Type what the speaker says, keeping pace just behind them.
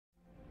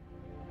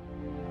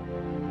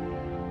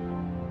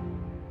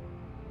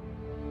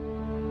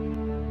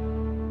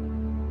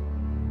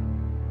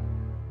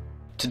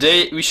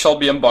Today we shall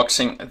be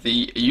unboxing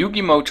the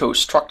Yugi Muto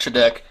structure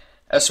deck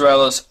as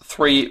well as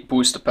 3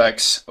 booster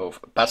packs of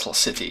Battle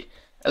City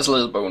as a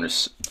little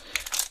bonus.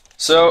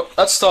 So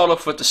let's start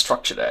off with the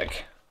structure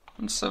deck.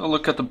 Let's have a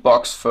look at the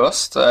box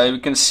first. We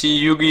can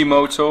see Yugi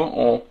Muto,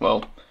 or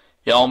well,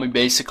 Yami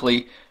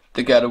basically,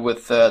 together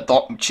with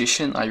Dark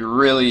Magician. I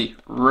really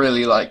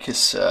like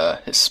his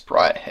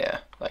sprite here,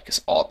 like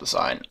his art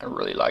design. I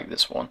really like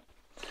this one.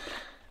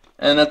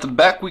 And at the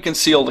back we can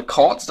see all the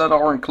cards that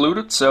are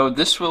included. So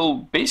this will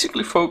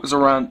basically focus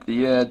around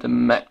the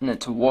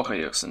Magnet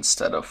Warriors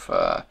instead of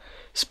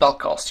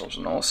spellcasters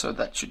and all, so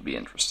that should be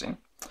interesting.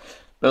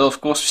 But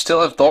of course we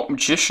still have Dark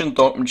Magician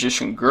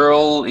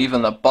Girl,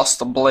 even a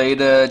Buster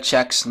Blade,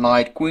 Jack's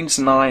Knight, Queen's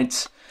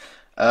Knight,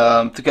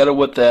 together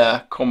with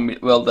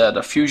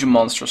the fusion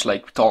monsters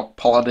like Dark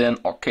Paladin,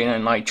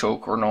 Arcane Knight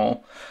Joker and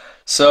all.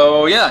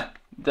 So yeah.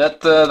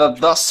 That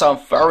does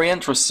sound very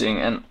interesting,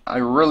 and I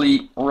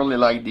really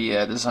like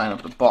the design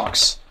of the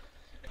box.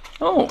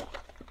 Oh,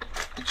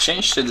 it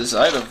changed the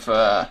design of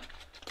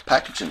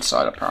package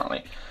inside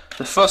apparently.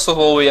 So first of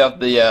all, we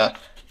have the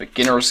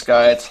beginner's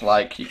guide,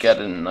 like you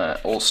get in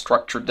all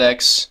structure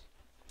decks.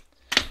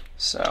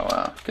 So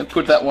you can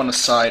put that one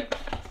aside.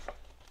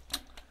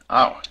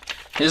 Oh,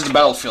 here's the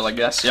battlefield, I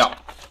guess. Yeah.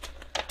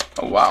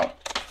 Oh wow.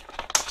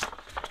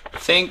 I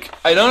think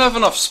I don't have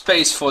enough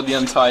space for the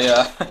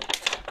entire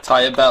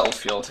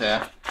battlefield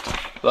here,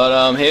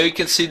 but here you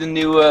can see the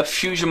new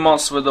fusion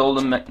monster with all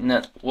the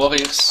Magnet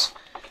Warriors.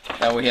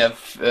 Then we have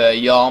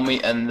Yami,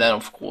 and then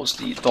of course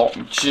the Dark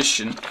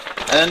Magician.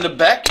 And in the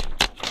back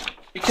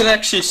you can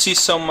actually see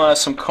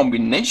some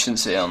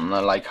combinations here on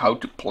like how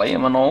to play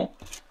them and all.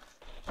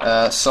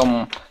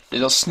 Some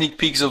little sneak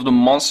peeks of the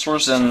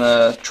monsters and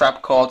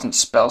trap cards and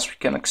spells we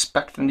can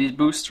expect in these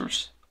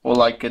boosters, or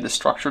like the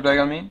structure deck,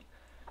 I mean.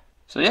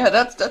 So yeah,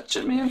 that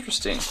should be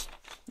interesting.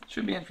 It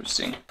should be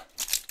interesting.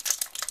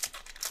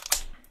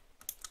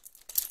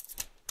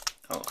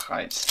 Oh,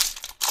 right.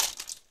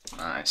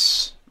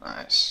 Nice.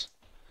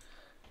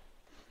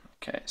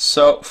 Okay,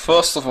 so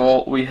first of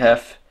all we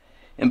have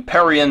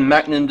Empyrean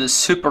Magnum, the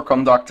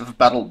superconductive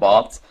battle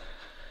bot.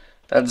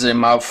 That's a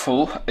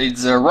mouthful.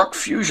 It's a rock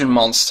fusion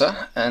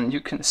monster, and you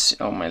can see,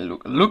 oh my,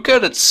 look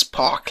at it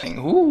sparkling.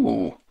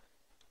 Ooh,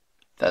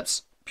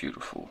 that's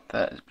beautiful.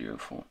 That is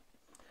beautiful.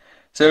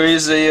 So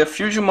he's a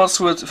fusion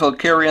monster with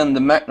Valkyrian, the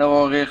Magna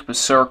Warrior,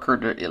 Berserker,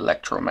 the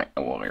Electro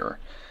Magna Warrior.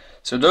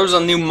 So those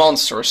are new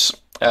monsters.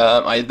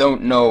 I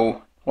don't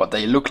know what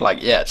they look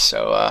like yet,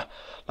 so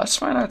let's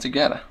find out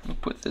together. We'll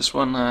put this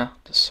one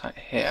this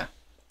here.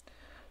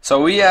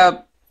 So we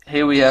have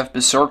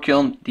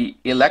Berserkion, the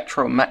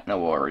Electro Magna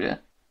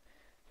Warrior.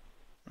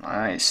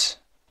 Nice.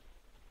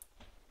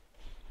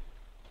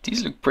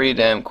 These look pretty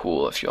damn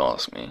cool, if you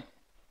ask me.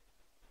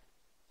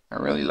 I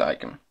really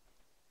like them.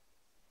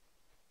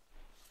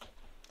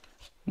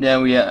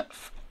 Then we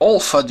have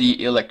Alpha,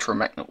 the Electro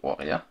Magna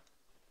Warrior.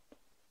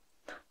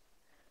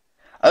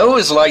 I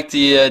always liked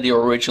the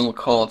original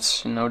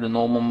cards, you know, the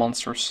normal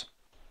monsters.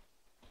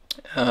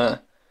 I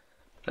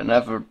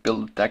never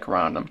built a deck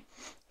around them.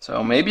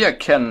 So maybe I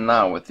can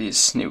now with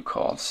these new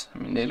cards. I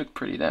mean, they look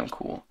pretty damn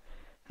cool.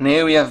 And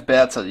here we have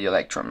Beta, the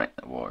Electro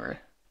Magna Warrior.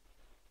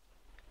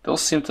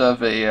 Those seem to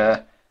have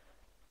a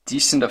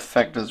decent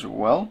effect as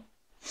well.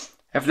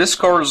 If this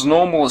card is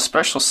normal or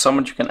special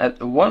summon, you can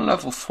add a 1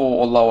 level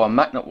 4 or lower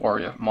Magnet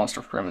Warrior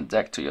monster from the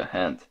deck to your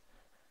hand.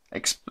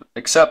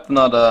 Except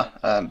another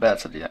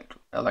Beta, the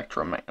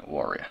Electro Magna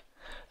Warrior.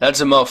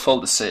 That's a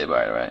mouthful to say,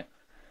 by the way.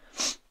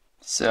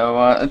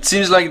 So it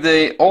seems like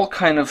they all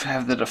kind of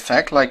have that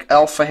effect. Like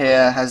Alpha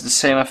here has the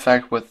same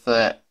effect with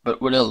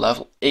but with a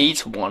level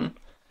 8 one.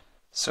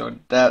 So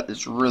that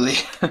is really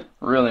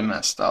really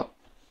messed up.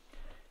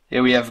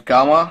 Here we have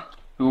Gamma,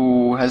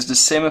 who has the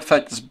same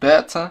effect as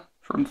Beta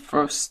from the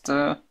first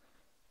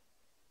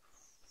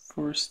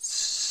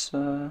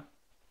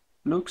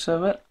looks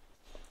of it.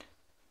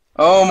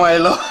 Oh my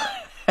lord.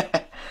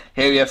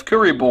 Here we have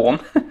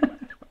Kuriboh.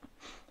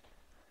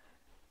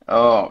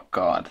 Oh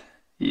god,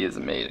 he is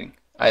amazing.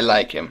 I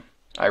like him.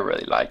 I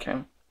really like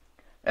him.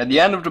 At the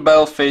end of the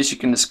battle phase you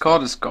can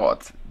discard this card,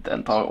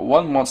 then target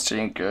 1 monster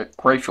in your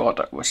graveyard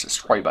that was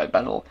destroyed by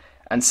battle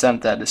and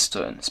send that this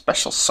turn.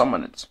 Special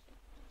summon it.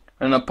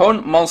 When an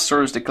opponent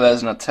monster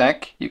declares an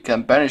attack, you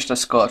can banish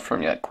this card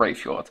from your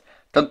graveyard.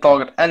 Then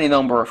target any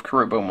number of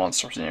Kuriboh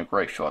monsters in your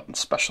graveyard and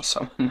special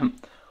summon them.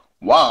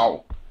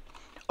 Wow!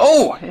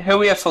 Oh, here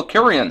we have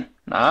Valkyrian.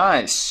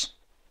 Nice.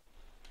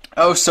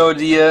 Oh, so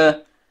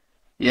the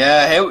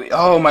yeah.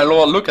 Oh my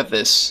lord, look at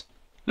this.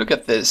 Look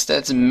at this.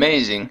 That's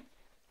amazing.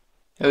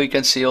 Here we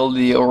can see all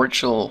the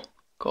original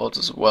cards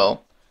as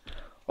well.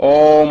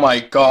 Oh my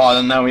god!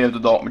 And now we have the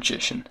Dark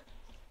Magician.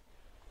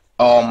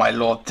 Oh my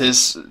lord,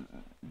 this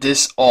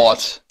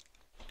art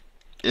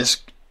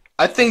is.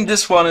 I think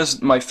this one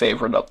is my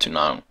favorite up to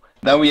now.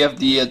 Then we have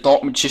the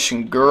Dark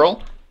Magician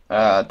Girl,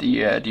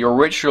 the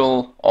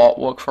original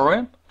artwork for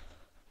him.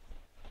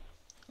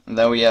 And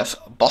then we have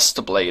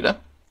Buster Blade,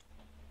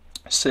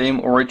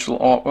 same original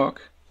artwork.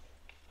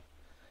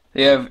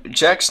 They have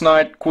Jack's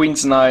Knight,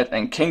 Queen's Knight,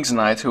 and King's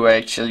Knight, who I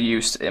actually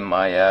used in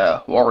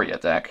my warrior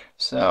deck.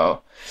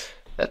 So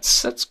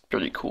that's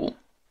pretty cool.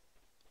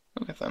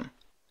 Look at them.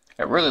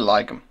 I really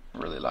like them.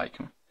 Really like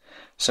them.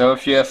 So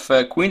if you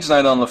have Queen's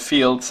Knight on the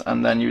field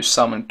and then you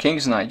summon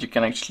King's Knight, you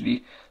can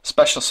actually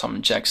special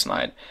summon Jack's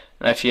Knight.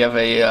 And if you have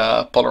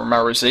a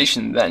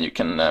polymerization, then you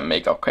can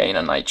make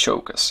Arcana Knight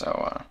Choker.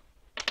 So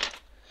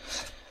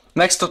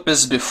next up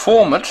is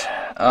Deformed,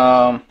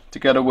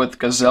 together with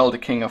Gazelle, the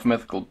King of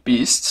Mythical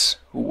Beasts,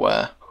 who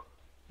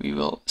we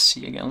will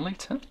see again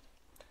later.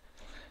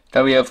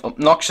 Then we have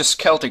Obnoxious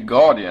Celtic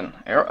Guardian.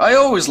 I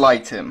always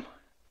liked him.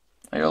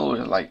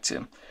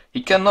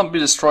 He cannot be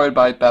destroyed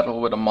by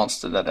battle with a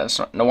monster that has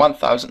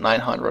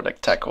 1900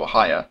 attack or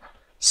higher.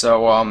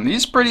 So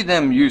he's pretty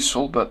damn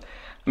useful, but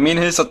I mean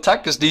his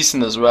attack is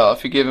decent as well.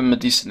 If you give him a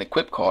decent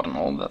equip card and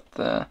all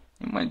that,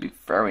 he might be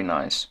very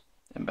nice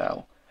in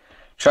battle.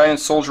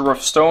 Giant Soldier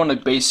of Stone, a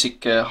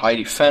basic high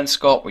defense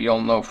card we all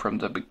know from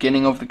the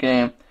beginning of the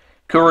game.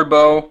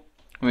 Kuriboh,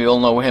 we all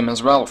know him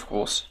as well, of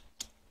course.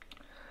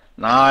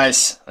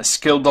 Nice, a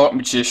skilled Dark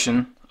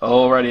Magician. I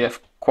already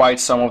have quite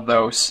some of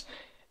those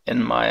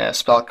in my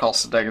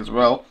spellcaster deck as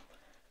well.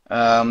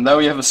 Then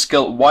we have a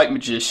skilled White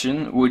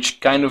Magician, which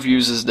kind of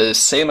uses the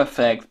same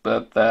effect,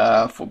 but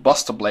for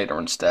Buster Blader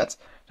instead.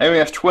 Then we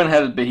have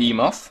Twin-Headed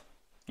Behemoth.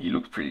 He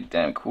looks pretty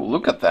damn cool.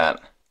 Look at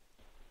that.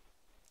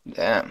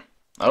 Damn.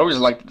 I always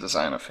like the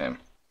design of him.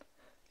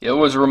 He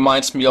always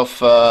reminds me of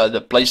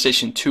the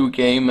PlayStation 2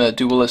 game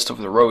Duelist of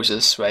the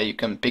Roses, where you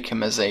can pick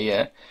him as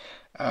a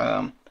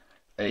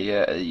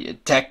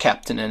deck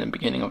captain in the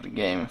beginning of the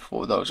game,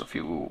 for those of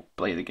you who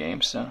play the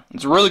game. So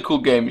it's a really cool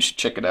game, you should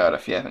check it out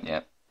if you haven't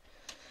yet.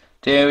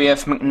 There we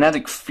have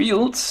Magnetic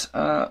Field.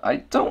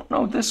 I don't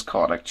know this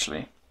card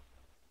actually.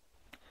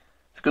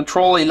 If you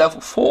control a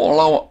level 4 or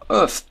lower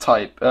Earth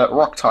type,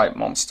 Rock type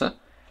monster,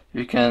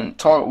 you can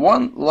target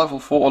one level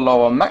 4 or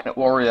lower Magnet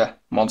Warrior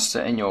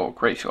monster in your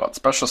graveyard,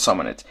 special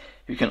summon it.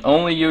 You can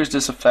only use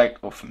this effect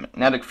of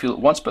Magnetic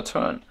Field once per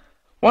turn.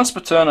 Once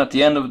per turn at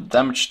the end of the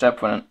damage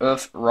step, when an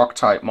Earth Rock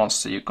type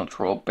monster you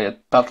control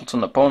battled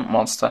an opponent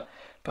monster,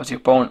 but the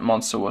opponent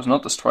monster was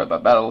not destroyed by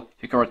battle,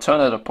 you can return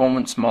that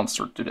opponent's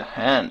monster to the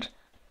hand.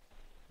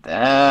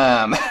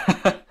 Damn!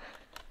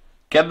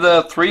 Get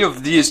the 3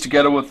 of these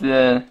together with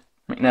the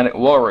Magnetic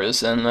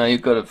Warriors and you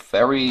got a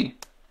very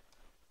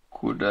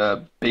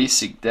good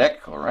basic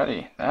deck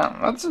already.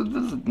 Damn, that's a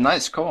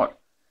nice card.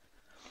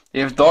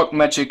 You have Dark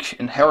Magic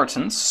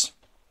Inheritance.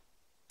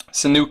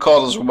 It's a new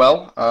card as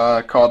well,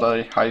 a card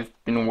I've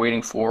been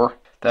waiting for.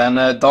 Then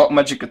Dark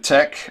Magic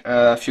Attack.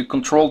 If you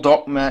control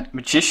Dark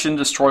Magician,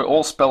 destroy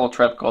all spell or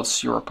trap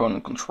cards your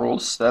opponent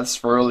controls.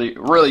 That's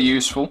really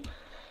useful.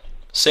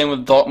 Same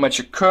with Dark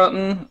Magic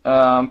Curtain.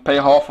 Pay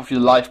half of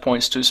your life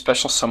points to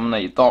special summon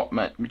a Dark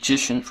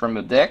Magician from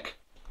the deck.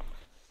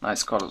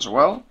 Nice card as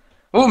well.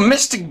 Oh,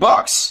 Mystic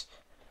Box!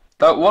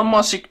 That one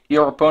monster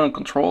your opponent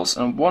controls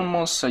and one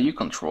monster you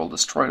control.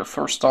 Destroy the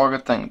first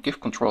target, then give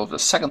control of the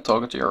second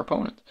target to your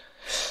opponent.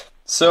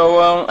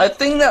 So I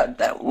think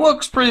that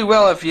works pretty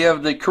well if you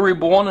have the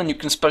Kuriboh and you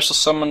can special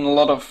summon a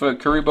lot of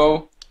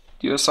Kuriboh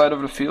to your side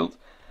of the field.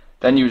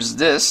 Then use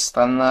this,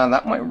 then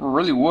that might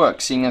really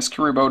work, seeing as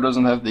Kuriboh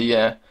doesn't have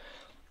the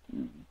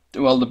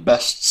the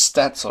best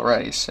stats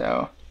already.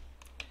 So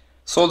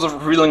Swords of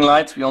Revealing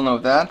Light, we all know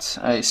that.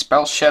 A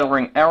Spell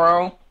Shattering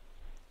Arrow.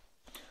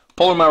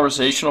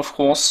 Polymerization, of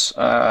course,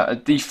 a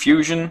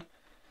Diffusion.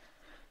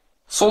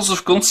 Swords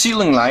of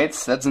Concealing Light,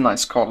 that's a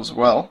nice card as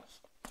well.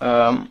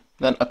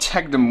 Then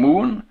Attack the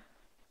Moon.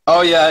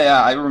 Oh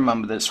yeah, I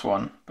remember this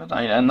one, but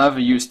I never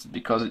used it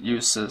because it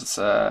uses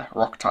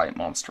rock type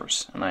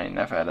monsters, and I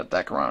never had a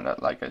deck around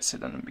that, like I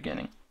said in the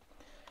beginning.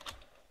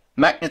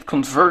 Magnet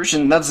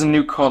Conversion, that's a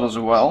new card as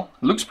well.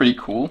 Looks pretty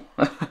cool.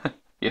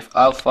 You have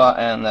Alpha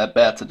and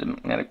Beta, the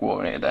Magnetic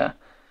Warrior there.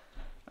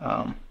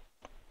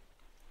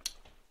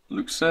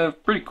 Looks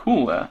pretty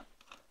cool there.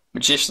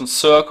 Magician's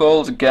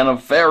Circle, again a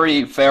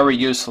very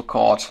useful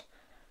card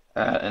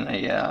in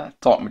a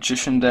Dark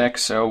Magician deck.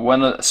 So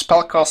when a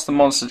spellcaster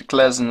monster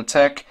declares an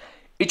attack,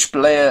 each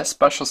player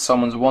special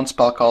summons one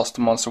spellcaster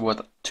monster with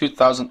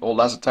 2000 or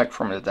less attack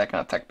from the deck and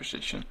attack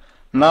position.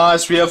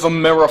 Nice, we have a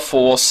Mirror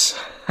Force.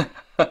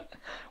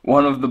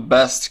 One of the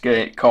best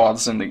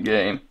cards in the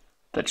game.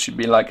 That should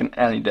be like in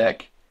any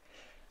deck.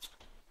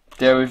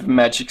 There we have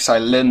Magic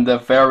Cylinder,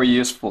 very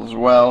useful as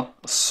well.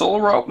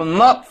 Soul Rope, I'm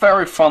not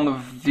very fond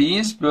of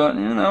these, but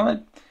you know,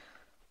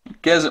 I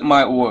guess it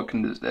might work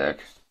in this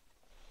deck.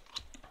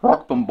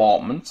 Rock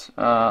Bombardment.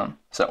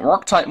 Send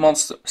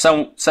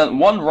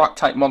one rock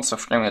type monster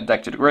from your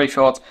deck to the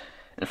graveyard.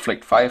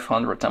 Inflict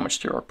 500 damage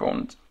to your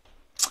opponent.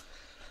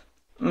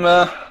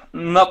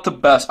 Not the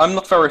best. I'm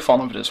not very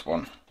fond of this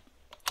one.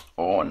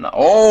 Oh no!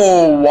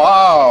 Oh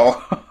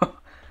wow!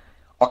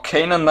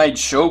 Arcana Knight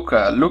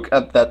Joker. Look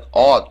at that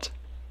art.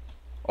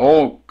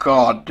 Oh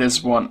god,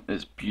 this one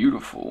is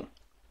beautiful.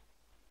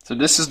 So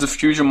this is the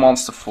fusion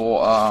monster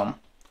for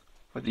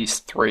these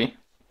 3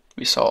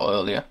 we saw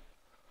earlier.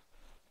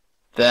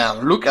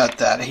 Damn, look at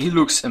that. He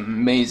looks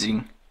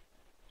amazing.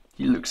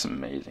 He looks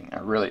amazing.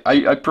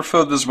 I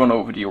prefer this one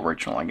over the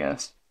original, I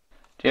guess.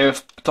 They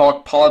have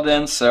Dark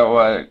Paladin,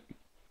 so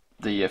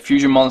the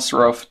fusion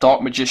monster of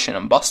Dark Magician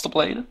and Buster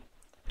Blade.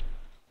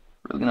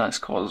 Really nice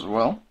card as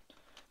well.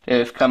 They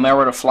have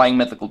Chimera, the Flying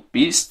Mythical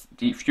Beast,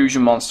 the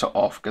fusion monster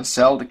of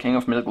Gazelle, the King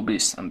of Mythical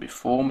Beasts and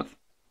Beformed.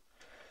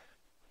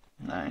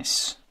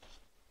 Nice.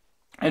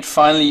 And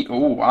finally,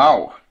 oh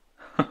wow.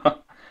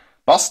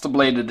 Buster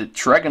Blade, the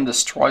Dragon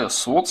Destroyer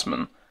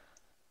Swordsman.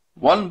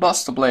 One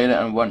Buster Blade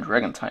and one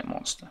Dragon type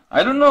monster.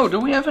 I don't know, do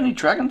we have any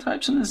Dragon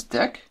types in this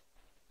deck?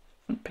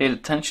 I haven't paid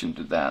attention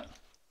to that.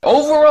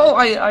 Overall,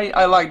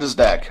 I like this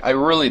deck. I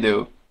really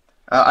do.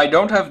 I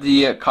don't have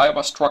the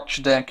Kaiba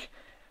structure deck,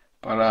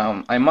 but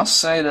I must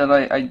say that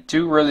I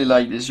do really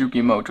like this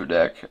Yugi Muto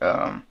deck.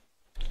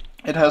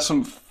 It has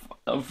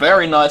a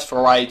very nice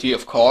variety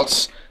of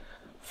cards.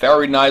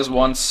 Very nice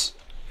ones.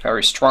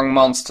 Very strong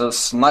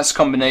monsters. Nice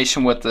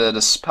combination with the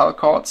spell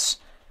cards.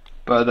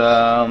 But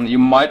you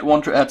might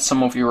want to add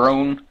some of your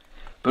own.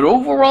 But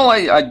overall,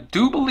 I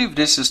do believe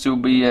this is to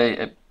be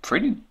a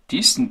pretty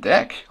decent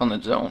deck on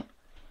its own.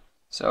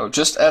 So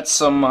just add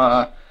some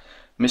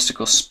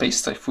mystical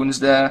space typhoons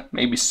there,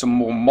 maybe some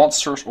more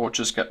monsters, or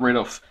just get rid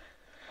of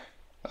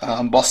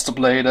Buster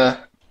Blade,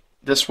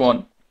 this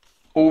one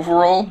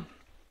overall.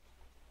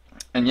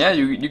 And yeah,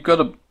 you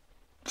got a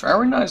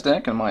very nice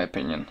deck in my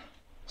opinion.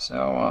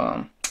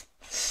 So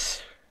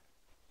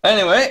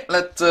anyway,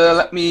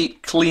 let me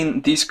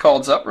clean these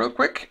cards up real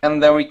quick,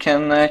 and then we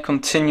can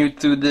continue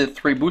to the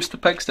 3 booster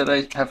packs that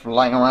I have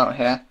lying around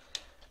here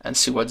and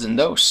see what's in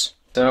those.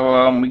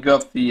 So we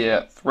got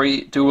the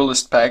 3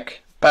 duelist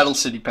pack, Battle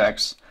City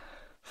packs,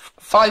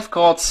 5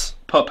 cards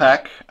per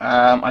pack.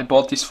 I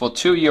bought these for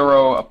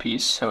 €2 a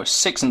piece, so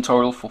 6 in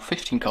total for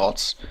 15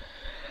 cards.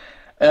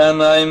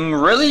 And I'm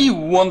really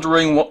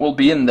wondering what will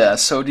be in there.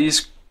 So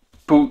these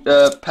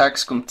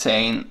packs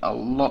contain a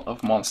lot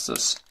of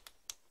monsters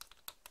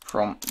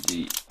from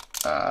the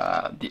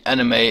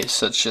anime,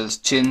 such as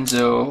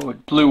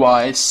Jinzo, Blue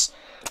Eyes,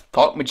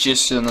 Dark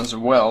Magician as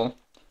well.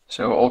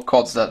 So all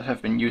cards that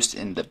have been used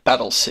in the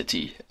Battle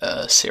City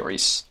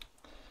series.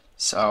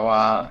 So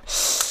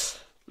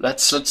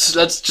let's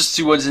just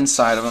see what's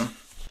inside of them.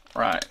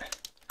 Right,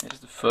 here's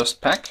the first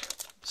pack.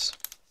 Let's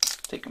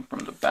take them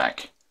from the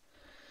back.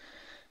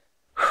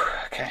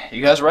 Okay,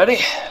 you guys ready?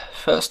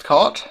 First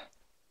card.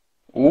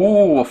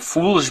 Ooh, a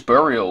Foolish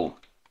Burial.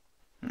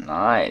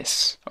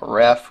 Nice, a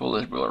rare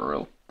Foolish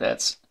Burial.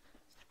 That's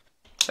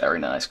very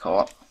nice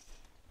card.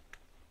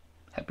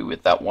 Happy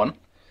with that one.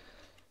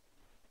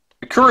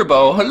 A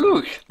Kuriboh,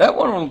 look, that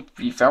one will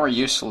be very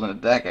useful in the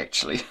deck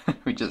actually,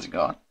 we just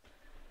got.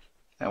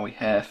 And we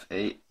have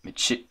a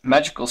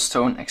Magical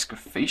Stone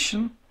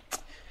Excavation.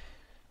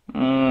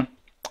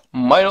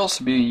 Might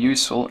also be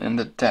useful in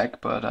the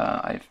deck, but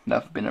I've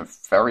never been a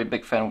very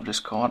big fan of this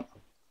card.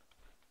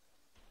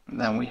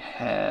 And then we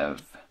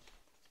have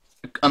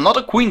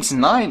another Queen's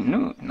Knight.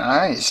 No,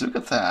 nice, look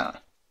at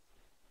that.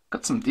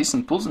 Got some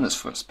decent pulls in this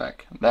first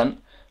pack. And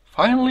then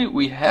finally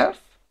we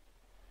have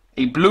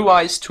a Blue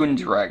Eyes Twin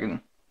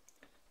Dragon.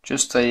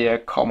 Just a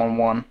common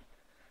one.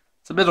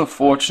 It's a bit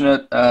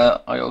unfortunate.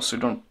 I also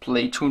don't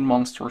play Toon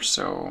Monsters,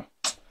 so.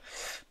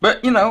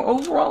 But you know,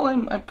 overall,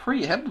 I'm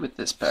pretty happy with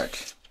this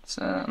pack. It's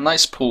a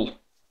nice pull.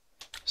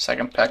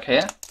 Second pack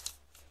here.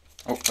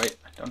 Oh wait,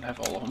 I don't have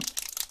all of them.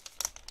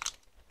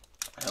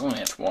 I only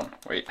have one.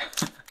 Wait.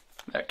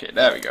 Okay,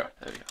 there we go.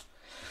 There we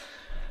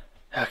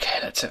go. Okay,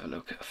 let's have a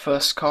look.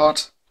 First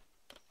card.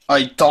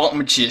 A Dark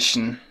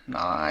Magician.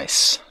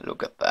 Nice.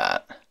 Look at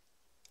that.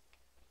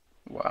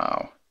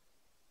 Wow.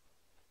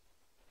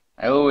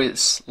 I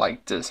always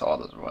like this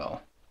art as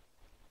well.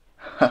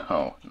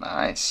 Oh,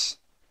 nice.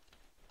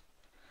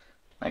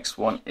 Next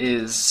one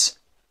is...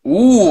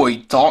 Ooh, a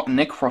Dark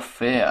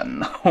Necrophair.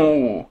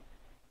 No.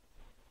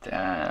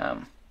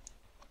 Damn.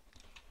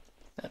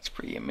 That's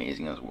pretty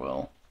amazing as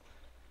well.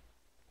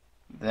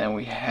 Then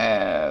we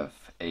have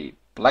a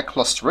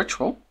Blacklust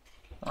Ritual.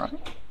 Alright.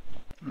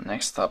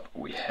 Next up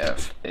we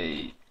have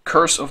a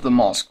Curse of the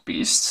Masked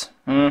Beast.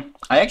 I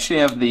actually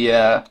have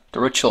the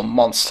Ritual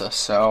Monster,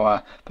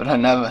 so but I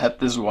never had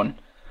this one.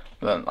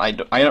 But I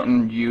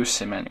don't use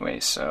him anyway,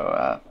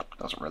 so it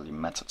doesn't really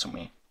matter to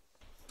me.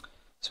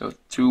 So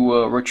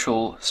 2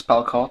 Ritual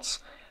spell cards.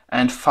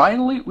 And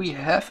finally we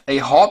have a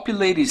Harpy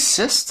Lady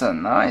Sister.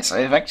 Nice.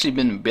 I have actually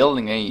been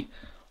building a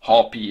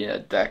Harpy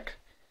deck.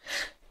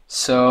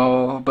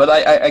 So, but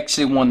I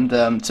actually want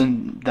them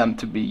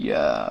to be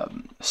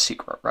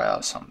secret rare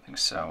or something.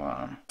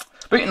 So,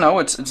 but you know,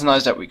 it's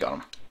nice that we got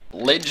them.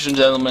 Ladies and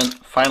gentlemen,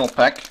 final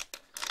pack.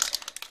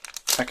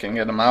 If I can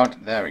get them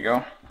out, there we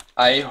go.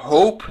 I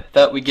hope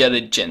that we get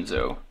a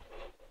Jinzo.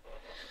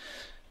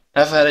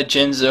 I've had a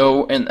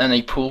Jinzo in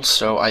any pool,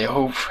 so I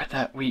hope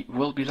that we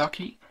will be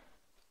lucky.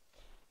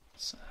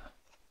 It's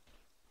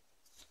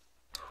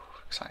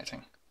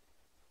exciting.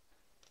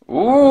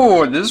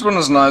 Ooh, this one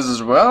is nice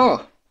as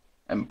well.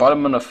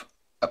 Embodiment of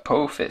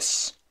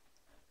Apophis.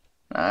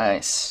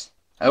 Nice.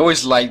 I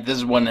always liked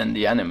this one in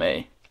the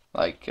anime.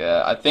 Like,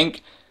 I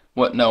think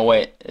What? No,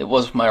 wait. It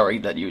was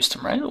Merrick that used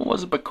him, right? Or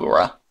was it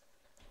Bakura?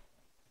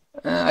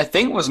 I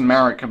think it was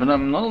Merrick, but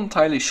I'm not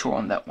entirely sure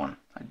on that one.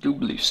 I do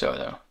believe so,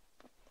 though.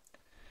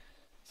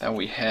 Then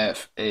we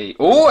have a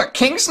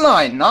King's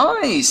Knight.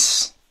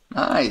 Nice,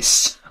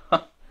 nice.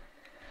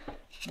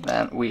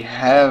 Then we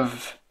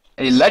have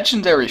a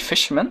Legendary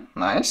Fisherman.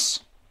 Nice,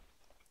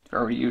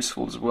 very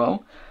useful as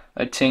well.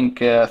 I think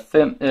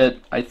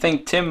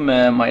Tim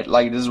might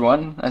like this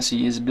one, as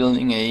he is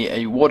building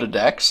a water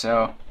deck.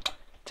 So,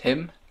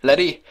 Tim,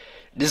 Letty,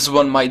 this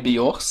one might be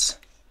yours.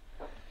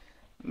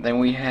 Then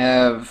we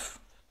have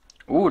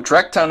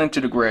Dragtown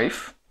into the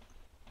Grave.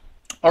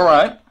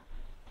 Alright,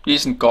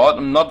 decent card.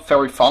 I'm not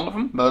very fond of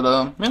him,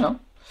 but you know.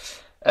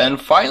 And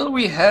finally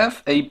we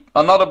have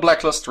another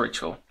Blacklist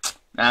Ritual.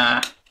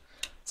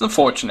 It's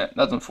unfortunate.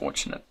 That's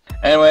unfortunate.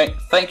 Anyway,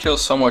 thank you all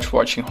so much for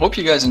watching. Hope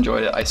you guys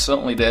enjoyed it. I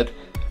certainly did.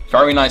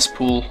 Very nice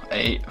pool,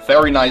 a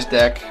very nice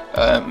deck.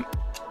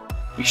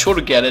 Be sure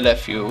to get it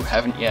if you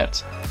haven't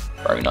yet.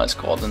 Very nice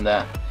card in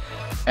there.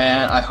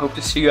 And I hope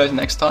to see you guys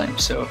next time.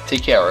 So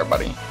take care,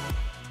 everybody.